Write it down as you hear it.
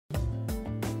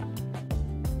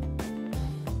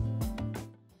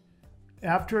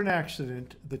after an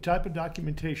accident, the type of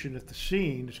documentation at the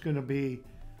scene is going to be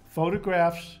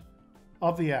photographs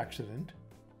of the accident.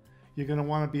 You're going to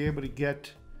want to be able to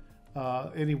get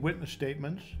any witness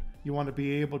statements. You want to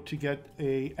be able to get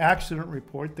an accident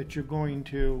report that you're going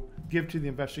to give to the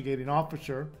investigating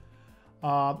officer.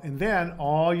 And then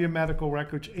all your medical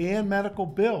records and medical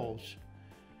bills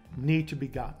need to be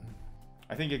gotten.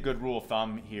 I think a good rule of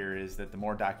thumb here is that the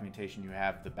more documentation you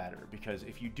have, the better. Because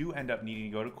if you do end up needing to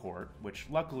go to court, which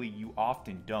luckily you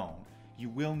often don't, you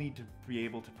will need to be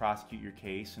able to prosecute your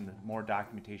case, and the more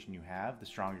documentation you have, the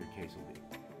stronger your case will be.